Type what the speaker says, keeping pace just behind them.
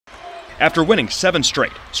after winning 7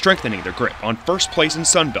 straight, strengthening their grip on first place in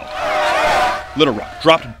Sunbelt. Little Rock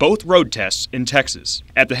dropped both road tests in Texas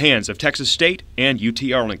at the hands of Texas State and UT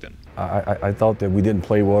Arlington. I thought that we didn't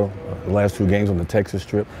play well the last 2 games on the Texas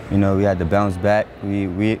trip. You know, we had to bounce back. We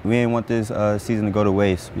didn't want this season to go to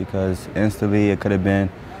waste because instantly it could have been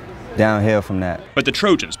downhill from that. But the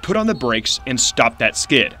Trojans put on the brakes and stopped that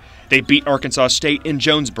skid. They beat Arkansas State in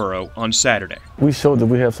Jonesboro on Saturday. We showed that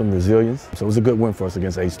we have some resilience, so it was a good win for us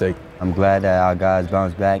against A-State. I'm glad that our guys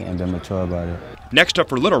bounced back and been mature about it. Next up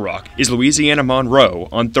for Little Rock is Louisiana Monroe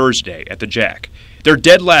on Thursday at the Jack. They're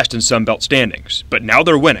dead last in Sunbelt standings, but now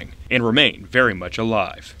they're winning and remain very much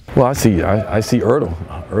alive. Well, I see Ertl.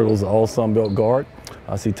 Ertl's an all Sunbelt guard.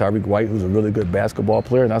 I see Tyreek White, who's a really good basketball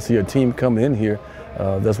player, and I see a team coming in here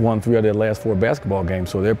that's won 3 of their last 4 basketball games.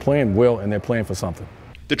 So they're playing well and they're playing for something.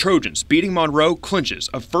 The Trojans beating Monroe clinches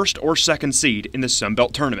a 1st or 2nd seed in the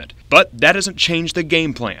Sunbelt tournament, but that doesn't change the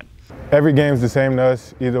game plan. Every game's the same to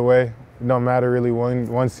us either way. It don't matter really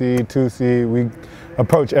one seed, 2 seed. We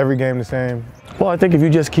approach every game the same. Well, I think if you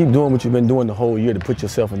just keep doing what you've been doing the whole year to put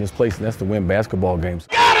yourself in this place, and that's to win basketball games.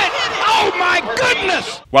 Got it! Oh my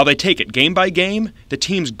goodness! While they take it game by game, the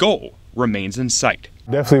team's goal remains in sight.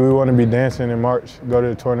 Definitely we want to be dancing in March, go to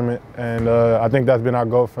the tournament, and I think that's been our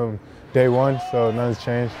goal from day one, so nothing's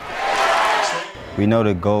changed. We know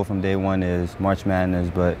the goal from day one is March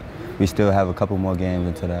Madness, but we still have a couple more games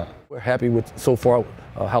into that. We're happy with so far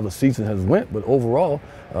how the season has went, but overall,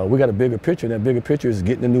 we got a bigger picture, and that bigger picture is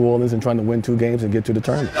getting to New Orleans and trying to win 2 games and get to the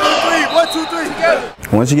tournament. 1, 2, 3, together!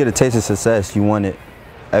 Once you get a taste of success, you want it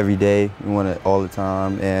every day, you want it all the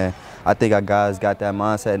time, and I think our guys got that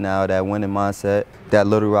mindset now, that winning mindset that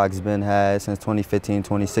Little Rock's been had since 2015,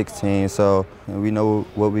 2016, so we know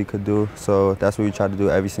what we could do, so that's what we try to do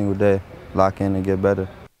every single day, lock in and get better.